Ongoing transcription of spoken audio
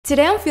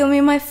Today I'm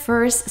filming my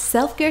first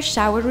self-care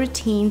shower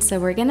routine, so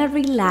we're gonna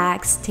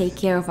relax, take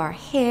care of our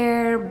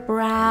hair,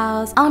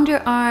 brows,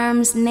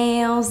 underarms,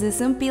 nails, do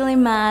some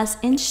peeling mask,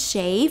 and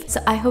shave. So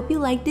I hope you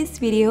like this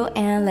video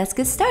and let's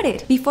get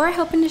started. Before I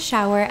hop in the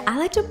shower, I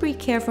like to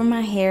pre-care for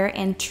my hair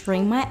and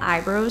trim my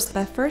eyebrows,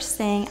 but first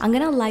thing, I'm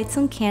gonna light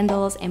some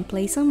candles and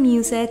play some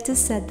music to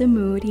set the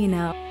mood, you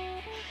know.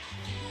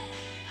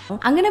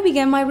 I'm gonna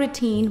begin my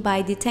routine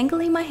by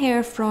detangling my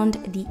hair from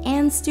the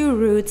ends to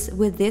roots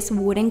with this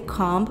wooden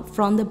comb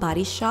from the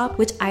Body Shop,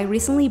 which I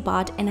recently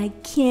bought, and I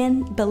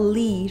can't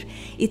believe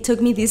it took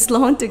me this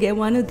long to get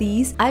one of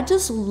these. I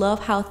just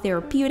love how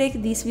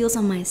therapeutic this feels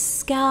on my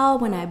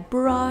scalp when I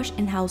brush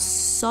and how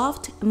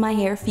soft my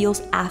hair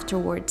feels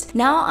afterwards.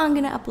 Now I'm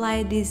gonna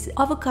apply this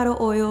avocado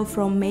oil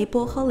from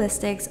Maple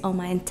Holistics on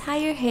my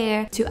entire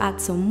hair to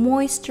add some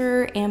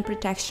moisture and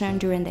protection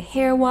during the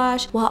hair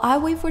wash. While I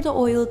wait for the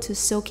oil to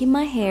soak in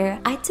my hair,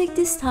 I take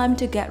this time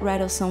to get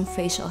rid of some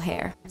facial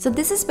hair. So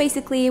this is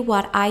basically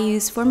what I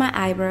use for my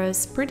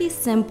eyebrows. Pretty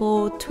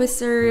simple: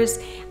 tweezers,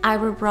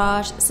 eyebrow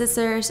brush,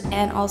 scissors,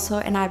 and also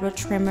an eyebrow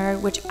trimmer,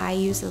 which I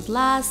use as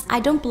last. I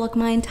don't block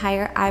my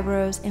entire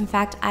eyebrows. In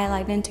fact, I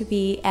like them to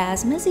be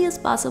as messy as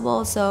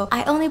possible, so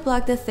I only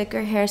block the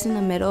thicker hairs in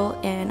the middle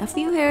and a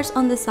few hairs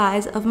on the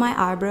sides of my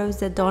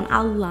eyebrows that don't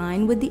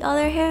align with the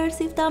other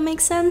hairs, if that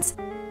makes sense.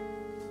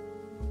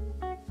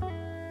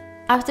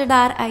 After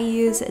that, I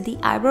use the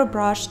eyebrow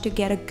brush to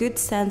get a good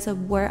sense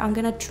of where I'm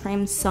gonna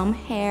trim some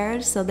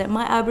hair so that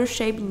my eyebrow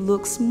shape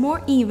looks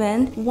more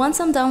even. Once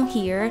I'm done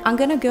here, I'm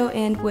gonna go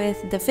in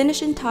with the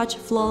finishing touch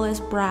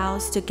Flawless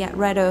Brows to get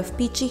rid of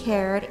peachy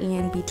hair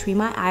in between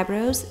my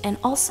eyebrows, and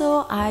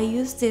also I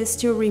use this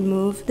to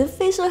remove the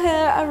facial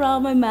hair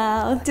around my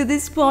mouth. To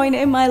this point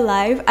in my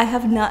life, I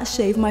have not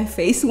shaved my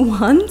face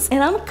once,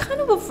 and I'm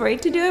kind of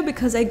afraid to do it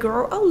because I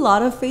grow a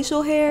lot of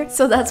facial hair,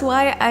 so that's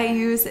why I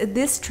use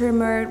this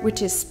trimmer,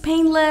 which is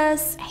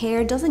painless.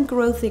 Hair doesn't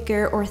grow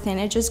thicker or thin,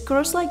 it just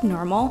grows like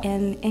normal,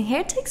 and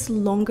hair takes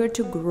longer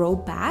to grow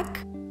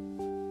back.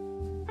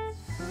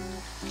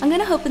 I'm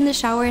gonna hop in the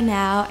shower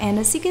now, and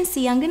as you can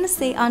see, I'm gonna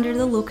stay under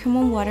the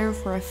lukewarm water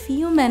for a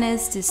few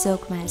minutes to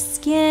soak my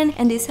skin,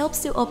 and this helps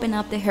to open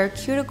up the hair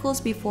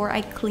cuticles before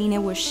I clean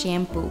it with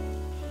shampoo.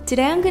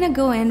 Today I'm gonna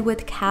go in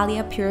with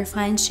Calia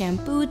Purifying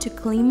Shampoo to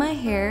clean my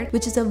hair,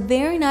 which is a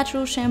very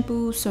natural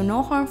shampoo, so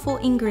no harmful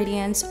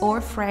ingredients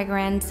or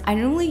fragrance. I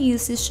normally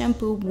use this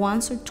shampoo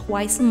once or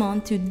twice a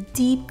month to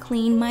deep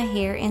clean my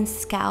hair and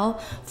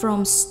scalp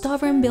from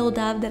stubborn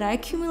buildup that I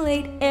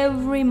accumulate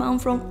every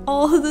month from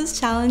all those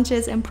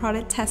challenges and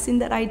product testing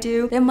that I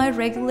do that my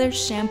regular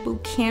shampoo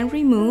can't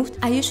remove.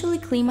 I usually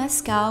clean my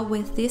scalp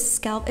with this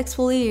scalp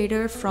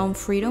exfoliator from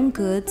Freedom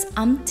Goods.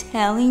 I'm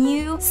telling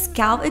you,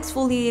 scalp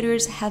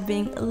exfoliators have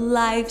been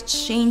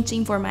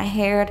life-changing for my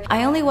hair.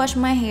 I only wash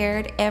my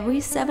hair every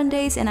 7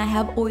 days and I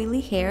have oily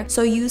hair,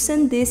 so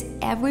using this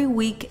every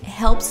week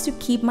helps to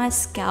keep my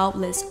scalp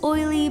less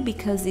oily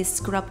because they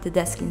scrub the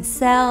dead skin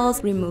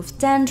cells, remove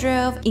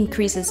dandruff,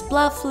 increases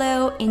blood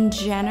flow. In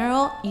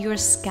general, your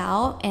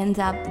scalp ends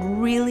up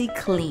really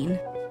clean.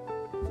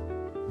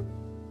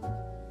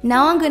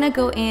 Now I'm gonna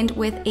go in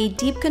with a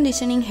deep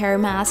conditioning hair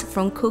mask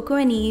from Coco &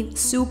 Eve,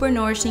 super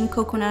nourishing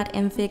coconut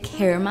and fig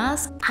hair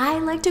mask. I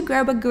like to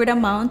grab a good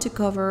amount to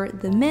cover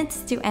the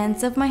mids to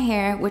ends of my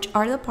hair, which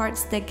are the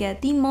parts that get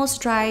the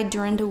most dry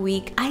during the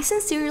week. I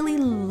sincerely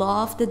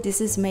love that this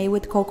is made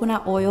with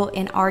coconut oil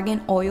and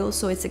argan oil,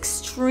 so it's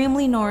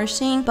extremely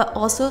nourishing but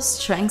also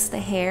strengthens the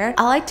hair.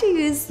 I like to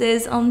use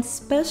this on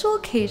special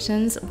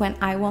occasions when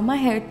I want my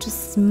hair to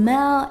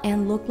smell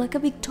and look like a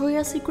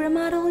Victoria's Secret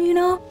model, you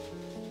know?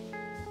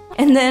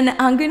 And then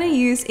I'm gonna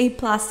use a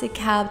plastic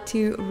cap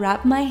to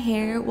wrap my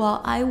hair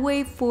while I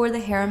wait for the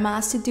hair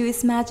mask to do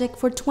its magic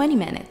for 20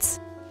 minutes.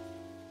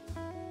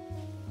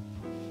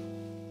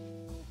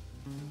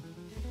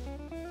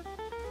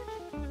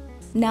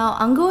 Now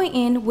I'm going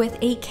in with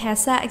a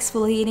Kessa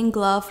exfoliating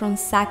glove from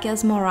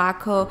Sakia's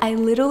Morocco. I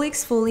literally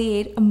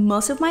exfoliate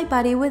most of my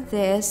body with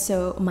this,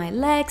 so my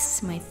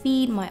legs, my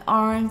feet, my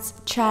arms,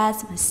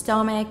 chest, my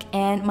stomach,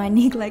 and my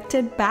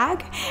neglected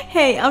back.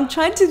 Hey, I'm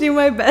trying to do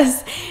my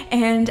best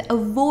and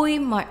avoid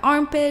my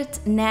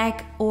armpit,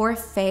 neck, or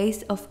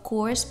face, of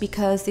course,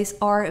 because these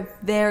are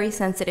very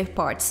sensitive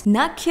parts.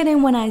 Not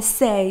kidding when I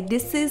say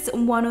this is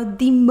one of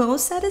the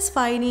most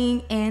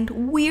satisfying and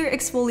weird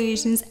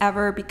exfoliations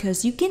ever,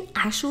 because you can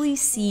actually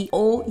see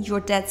all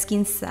your dead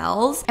skin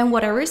cells, and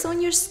whatever is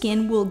on your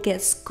skin will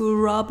get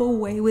scrubbed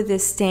away with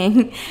this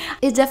thing.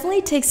 It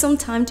definitely takes some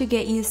time to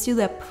get used to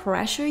the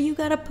pressure you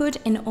gotta put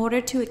in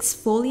order to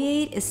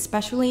exfoliate,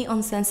 especially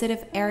on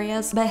sensitive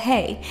areas, but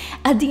hey,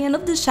 at the end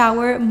of the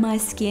shower, my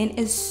skin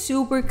is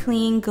super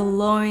clean,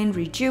 glowing,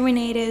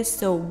 rejuvenated,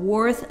 so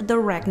worth the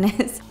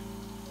redness.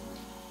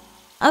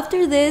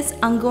 After this,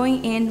 I'm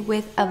going in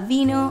with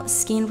Aveeno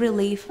Skin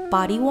Relief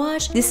Body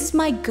Wash. This is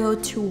my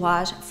go-to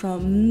wash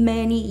from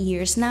many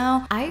years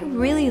now. I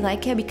really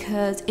like it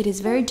because it is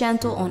very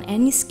gentle on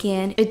any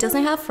skin. It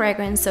doesn't have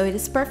fragrance, so it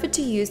is perfect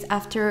to use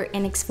after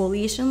an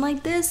exfoliation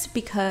like this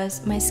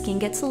because my skin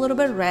gets a little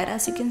bit red,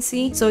 as you can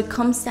see. So it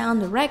calms down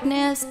the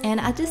redness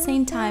and at the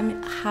same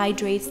time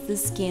hydrates the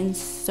skin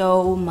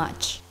so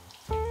much.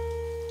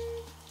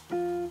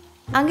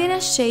 I'm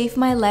gonna shave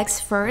my legs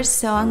first,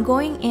 so I'm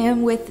going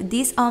in with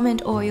this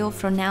almond oil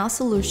from Now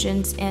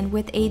Solutions and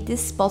with a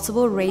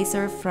disposable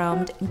razor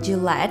from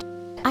Gillette.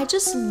 I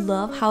just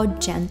love how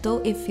gentle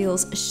it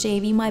feels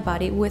shaving my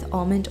body with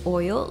almond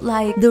oil.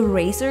 Like, the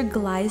razor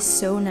glides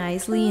so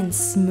nicely and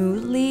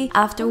smoothly.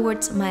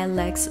 Afterwards, my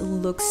legs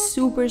look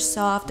super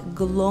soft,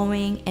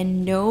 glowing,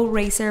 and no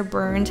razor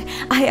burned.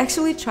 I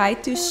actually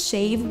tried to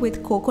shave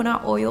with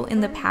coconut oil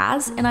in the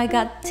past and I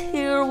got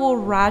terrible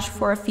rash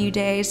for a few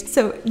days,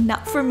 so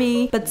not for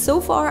me. But so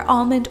far,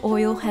 almond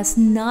oil has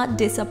not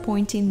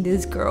disappointed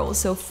this girl,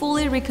 so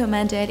fully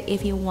recommended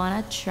if you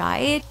wanna try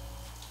it.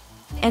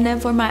 And then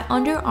for my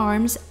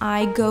underarms,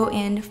 I go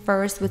in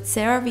first with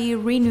CeraVe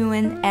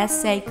Renewing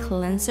Essay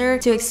Cleanser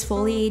to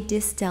exfoliate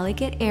this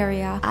delicate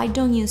area. I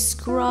don't use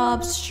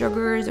scrubs,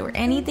 sugars, or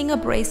anything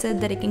abrasive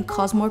that it can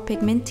cause more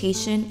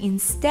pigmentation.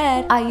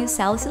 Instead, I use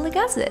salicylic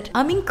acid.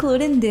 I'm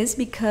including this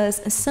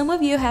because some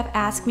of you have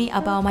asked me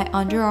about my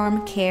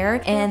underarm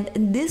care, and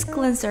this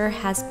cleanser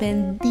has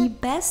been the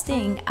best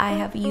thing I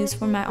have used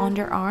for my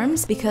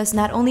underarms because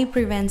not only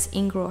prevents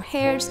ingrown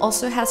hairs,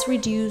 also has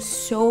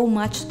reduced so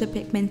much the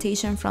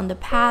pigmentation from the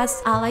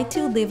past. I like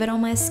to leave it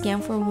on my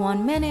skin for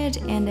 1 minute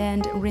and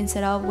then rinse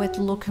it off with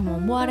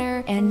lukewarm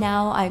water. And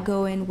now I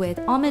go in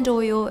with almond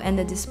oil and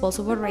the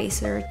disposable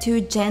razor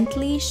to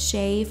gently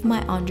shave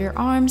my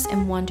underarms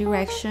in one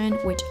direction,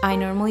 which I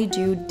normally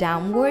do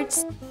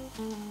downwards.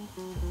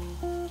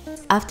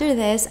 After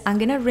this, I'm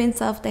gonna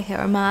rinse off the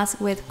hair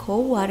mask with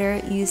cold water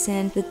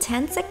using the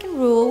 10-second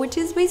rule, which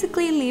is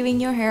basically leaving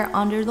your hair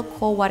under the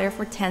cold water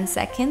for 10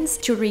 seconds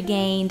to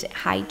regain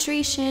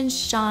hydration,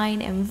 shine,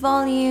 and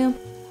volume.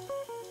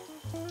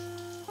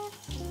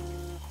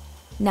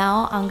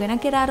 Now I'm gonna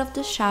get out of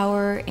the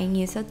shower and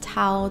use a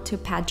towel to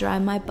pat dry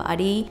my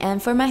body.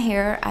 And for my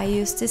hair, I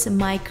use this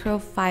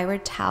microfiber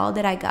towel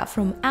that I got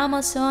from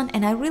Amazon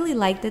and I really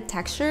like the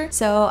texture.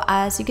 So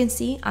as you can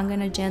see, I'm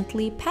gonna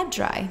gently pat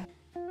dry.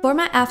 For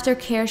my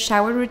aftercare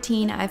shower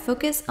routine, I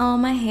focus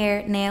on my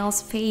hair,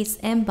 nails, face,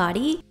 and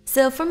body.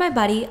 So for my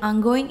body,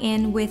 I'm going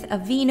in with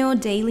Aveeno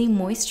Daily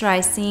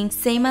Moisturizing.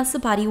 Same as the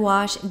body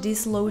wash,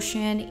 this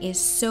lotion is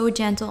so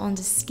gentle on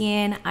the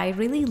skin. I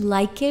really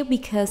like it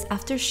because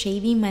after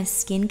shaving, my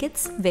skin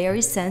gets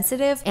very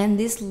sensitive and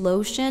this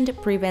lotion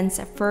prevents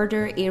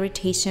further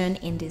irritation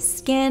in the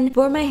skin.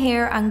 For my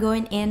hair, I'm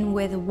going in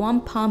with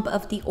 1 pump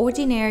of the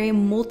Ordinary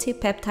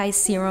Multi-Peptide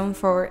Serum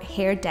for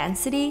hair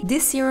density.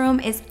 This serum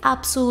is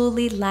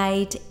absolutely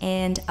light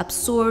and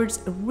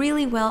absorbs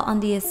really well on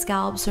the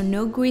scalp, so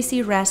no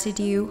greasy residue.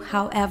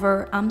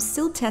 However, I'm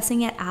still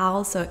testing it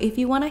out, so if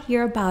you want to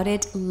hear about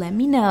it, let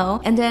me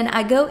know. And then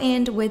I go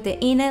in with the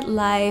Innate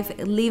Live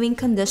Leave-In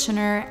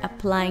Conditioner,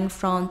 applying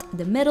from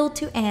the middle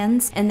to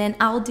ends, and then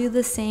I'll do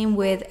the same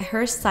with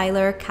Hair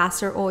Styler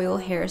Castor Oil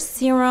Hair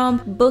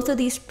Serum. Both of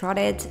these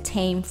products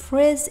tame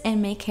frizz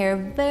and make hair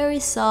very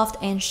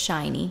soft and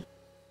shiny.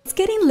 It's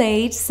getting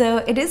late, so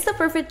it is the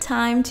perfect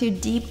time to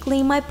deep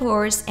clean my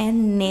pores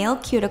and nail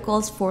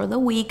cuticles for the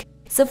week.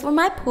 So for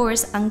my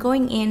pores, I'm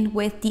going in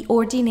with the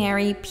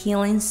Ordinary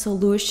Peeling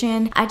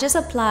Solution. I just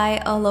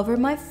apply all over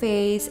my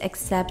face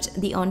except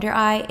the under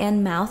eye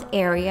and mouth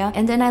area,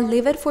 and then I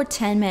leave it for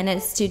 10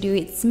 minutes to do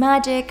its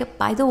magic.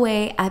 By the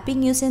way, I've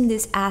been using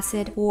this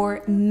acid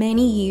for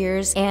many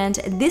years and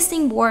this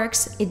thing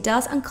works. It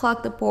does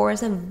unclog the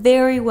pores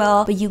very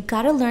well, but you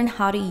gotta learn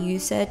how to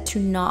use it to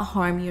not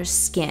harm your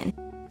skin.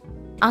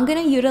 I'm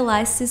gonna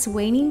utilize this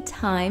waiting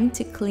time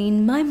to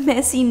clean my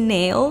messy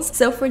nails.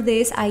 So for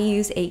this, I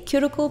use a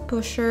cuticle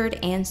pusher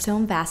and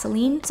some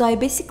Vaseline. So I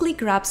basically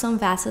grab some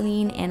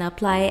Vaseline and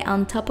apply it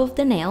on top of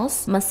the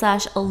nails,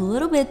 massage a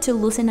little bit to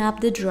loosen up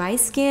the dry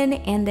skin,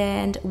 and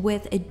then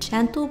with a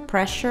gentle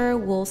pressure,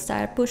 we'll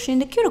start pushing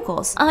the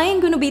cuticles. I am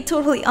gonna be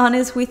totally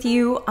honest with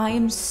you, I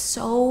am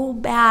so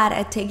bad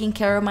at taking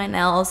care of my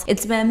nails.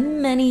 It's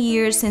been many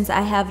years since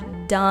I have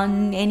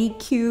done any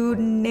cute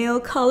nail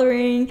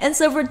coloring, and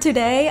so for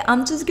today,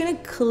 I'm just gonna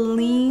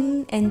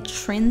clean and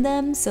trim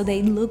them so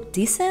they look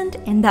decent,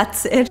 and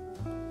that's it.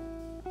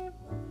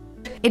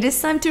 It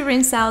is time to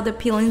rinse out the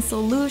peeling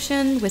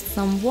solution with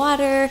some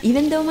water.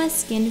 Even though my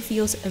skin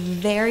feels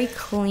very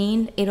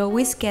clean, it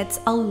always gets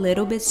a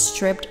little bit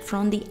stripped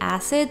from the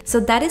acid. So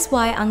that is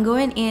why I'm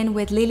going in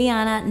with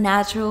Liliana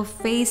Natural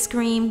Face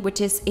Cream, which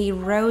is a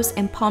rose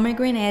and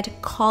pomegranate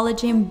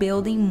collagen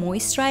building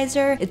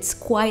moisturizer. It's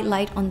quite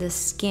light on the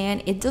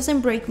skin, it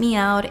doesn't break me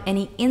out, and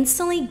it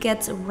instantly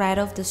gets rid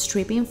of the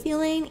stripping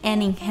feeling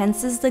and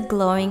enhances the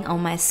glowing on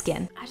my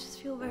skin. I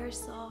just feel very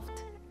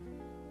soft,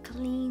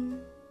 clean,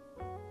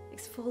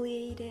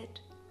 exfoliated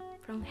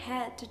from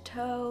head to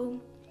toe,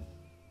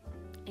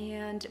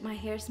 and my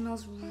hair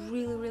smells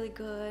really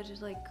good.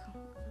 Like,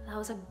 that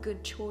was a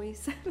good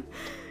choice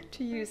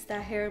to use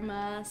that hair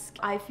mask.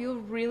 I feel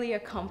really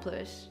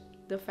accomplished.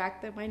 The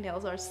fact that my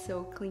nails are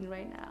so clean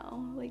right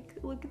now. Like,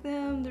 look at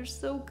them, they're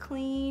so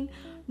clean.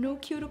 No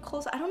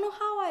cuticles. I don't know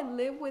how I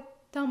live with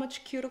that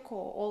much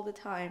cuticle all the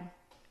time.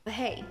 But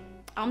hey,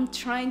 I'm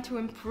trying to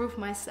improve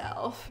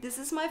myself. This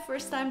is my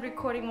first time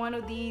recording one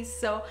of these,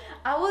 so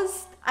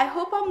I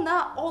hope I'm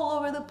not all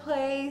over the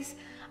place.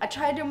 I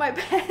try to do my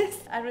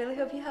best. I really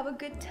hope you have a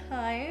good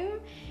time.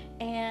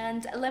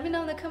 And let me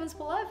know in the comments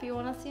below if you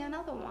want to see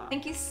another one.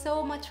 Thank you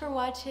so much for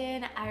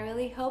watching. I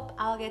really hope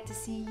I'll get to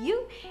see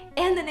you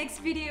in the next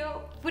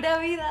video. Pura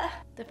Vida.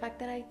 The fact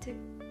that I took,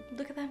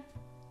 look at them.